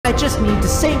I just need to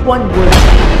say one word.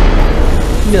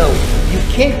 No, you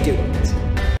can't do it.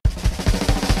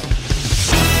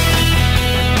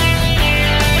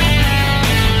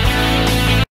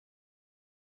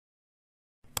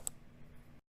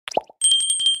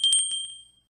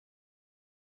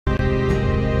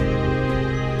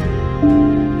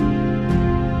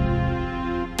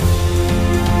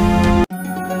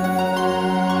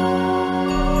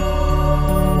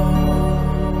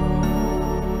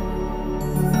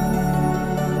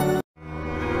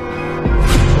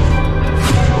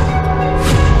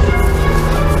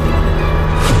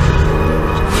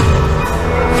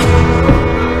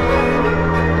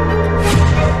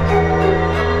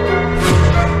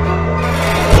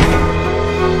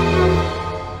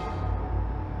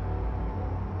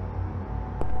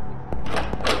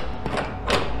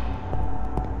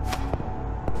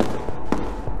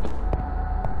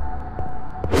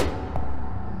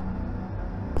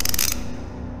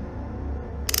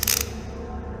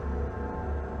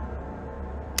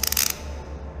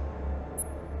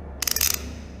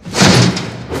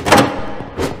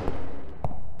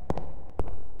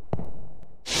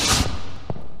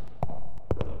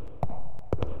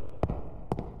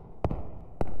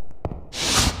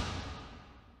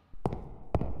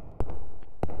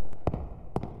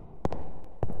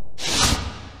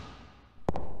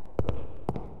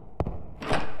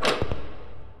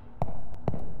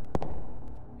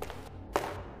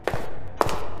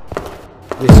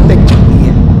 Respect,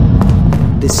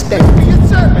 Julian. Respect. For your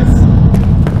service.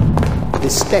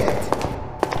 Respect.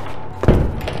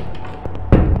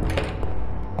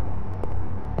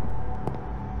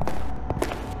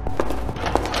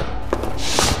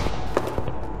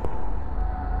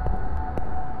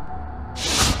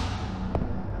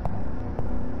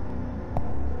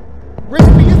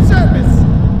 Risk for your service.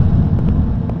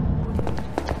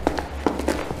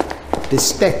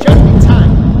 Respect. Just in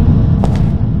time.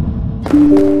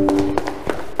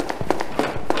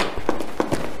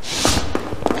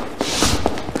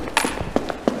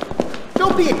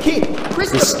 Don't be a kid.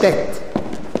 Respect.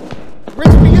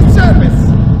 Risk for your service.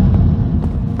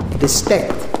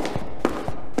 Respect.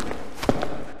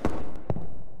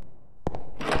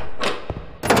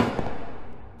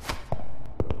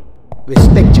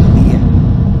 Respect,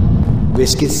 Julian.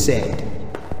 Risk is said.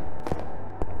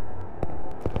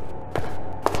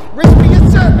 Risk for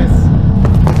your service.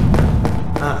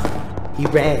 He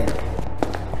ran.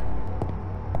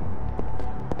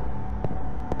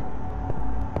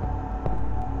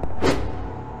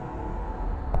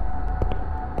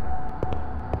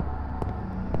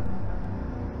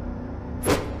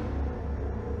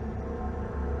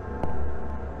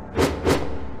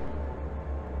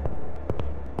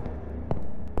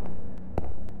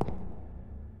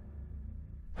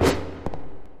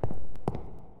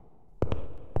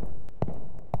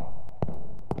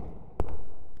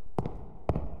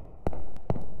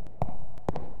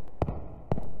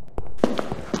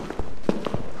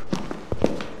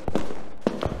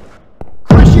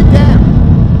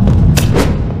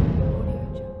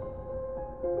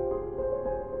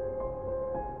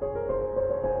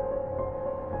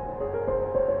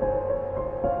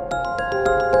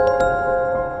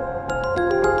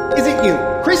 You,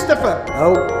 Christopher!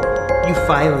 Oh, you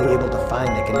finally able to find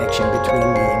the connection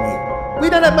between me and you. We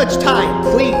don't have much time,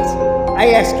 please.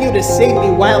 I ask you to save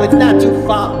me while it's not too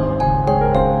far.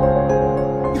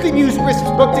 You can use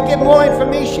Risk's book to get more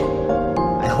information.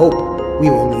 I hope we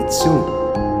will meet soon.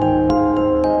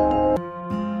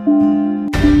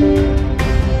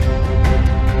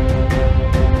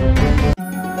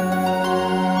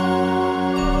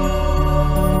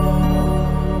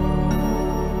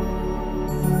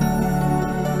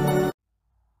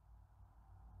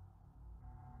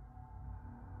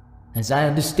 As I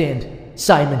understand,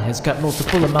 Simon has got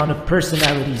multiple amount of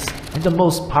personalities, and the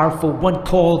most powerful one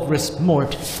called Risk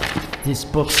Mort. This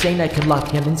book saying I can lock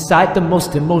him inside the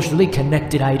most emotionally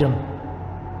connected item.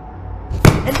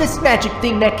 And this magic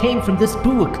thing that came from this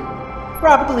book.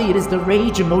 Probably it is the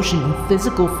rage emotion in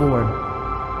physical form.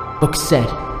 Book said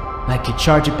I could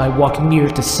charge it by walking near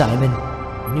to Simon,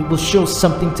 and it will show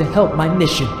something to help my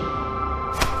mission.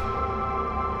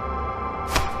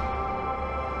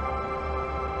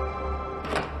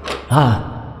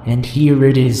 And here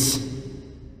it is.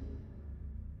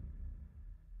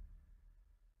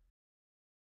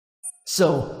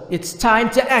 So, it's time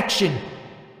to action!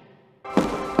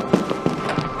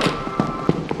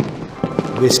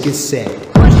 Risk is said.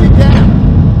 Push it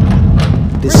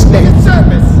down! Respect. Risk for your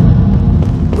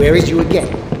service! Where is you again?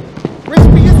 Risk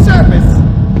for your service!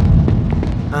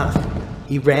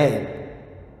 He ran.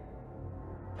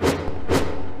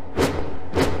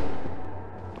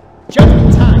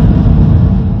 Judgment time.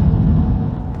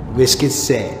 Risk is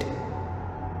said.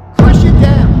 Crush it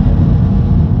down.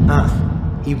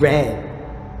 He ran.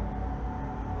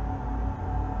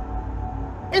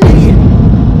 In here.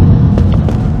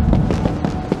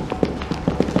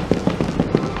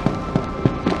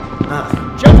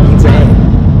 Judgment time.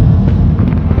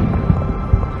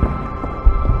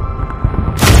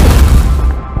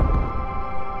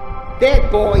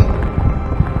 Bad boy.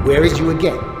 Where is you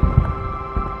again?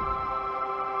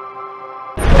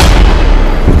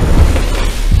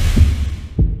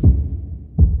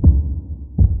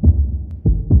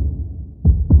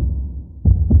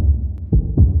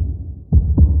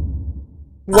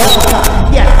 Well,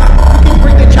 yes, you can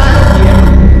bring the child here.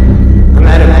 I'm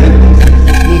out of babies.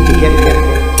 Need to get there.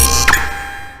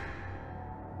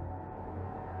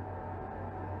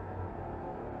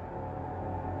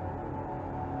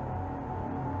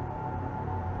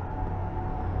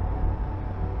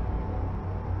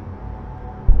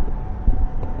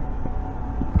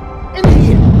 In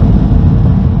here.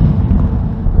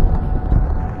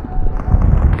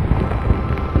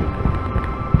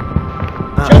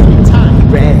 Judgment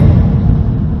time. Ran.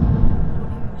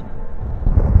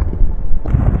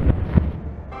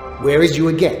 Where is you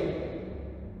again?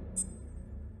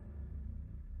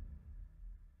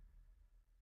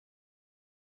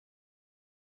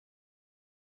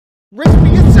 Risk for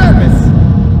your service.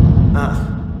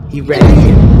 He In ran.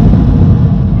 here.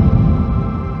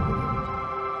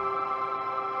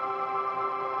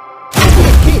 Don't be a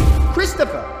kid.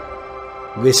 Christopher.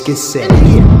 Risk is said. In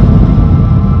here.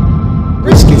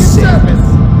 Risk For is your said. service.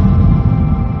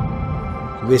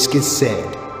 Risk is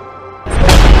said.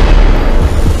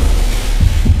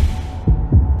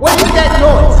 What is that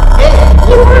noise? Hey.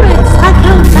 Lawrence, I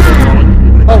come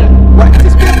back. Oh, what?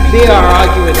 This can't be. They are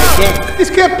arguing again. This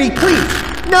can't be, please.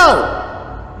 No.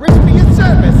 Risk for your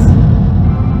service.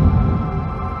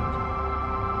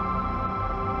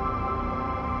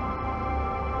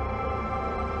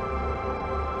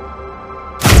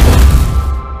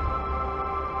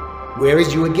 Where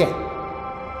is you again?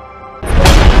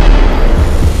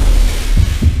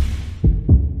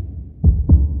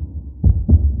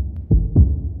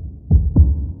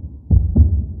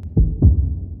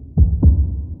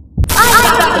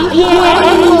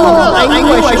 I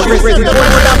knew I should risk it.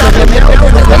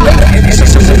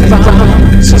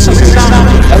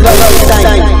 Hello,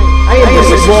 Simon. I am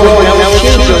Mrs. Wall, and I will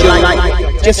change your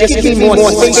life. Just give me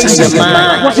more space in your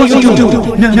mind. What will you do?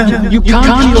 No, you can't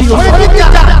kill What have you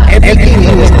done? Everything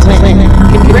you was planning.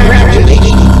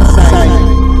 Congratulations, Simon.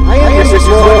 I am Mrs.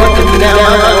 Wall, and now I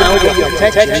will be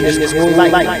protecting this cruel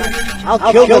life. I'll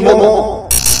kill them all.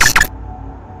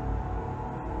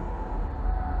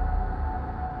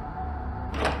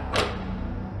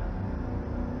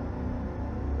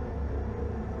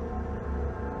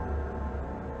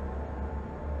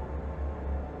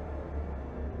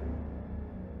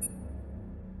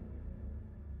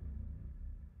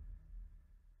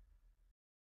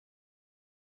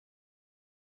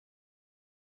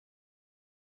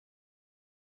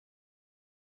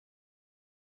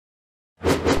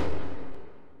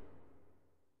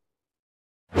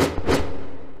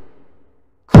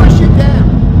 Crush it down.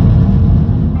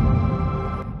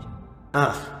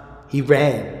 He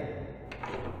ran.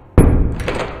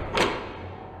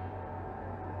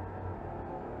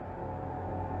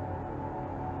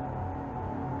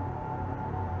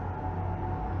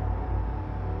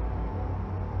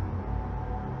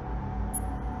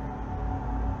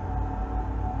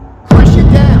 Crush it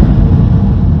down.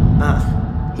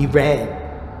 He ran.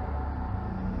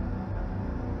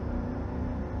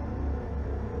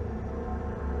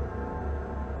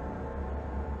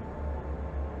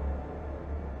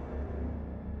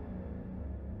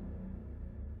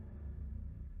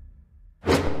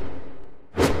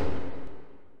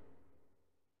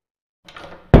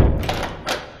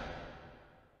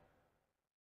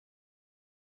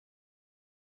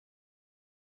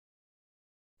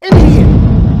 In here.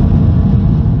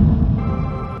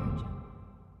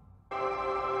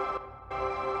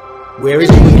 Where is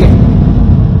you again?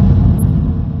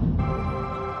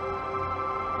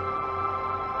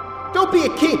 Don't be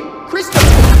a kid. Christopher.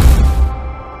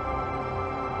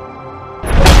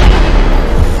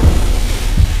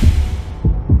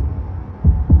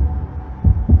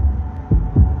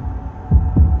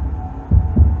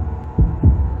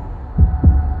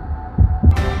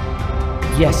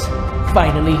 Yes,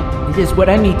 finally, it is what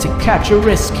I need to catch a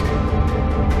risk.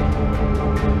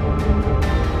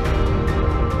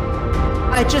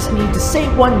 I just need to say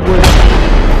one word.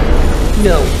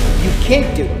 No, you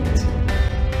can't do it.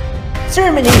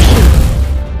 Termination!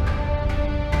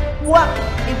 What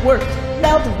It worked.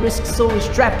 Now the Risk soul is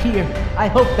trapped here. I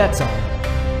hope that's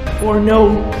all. Or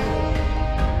no.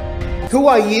 Who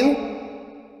are you?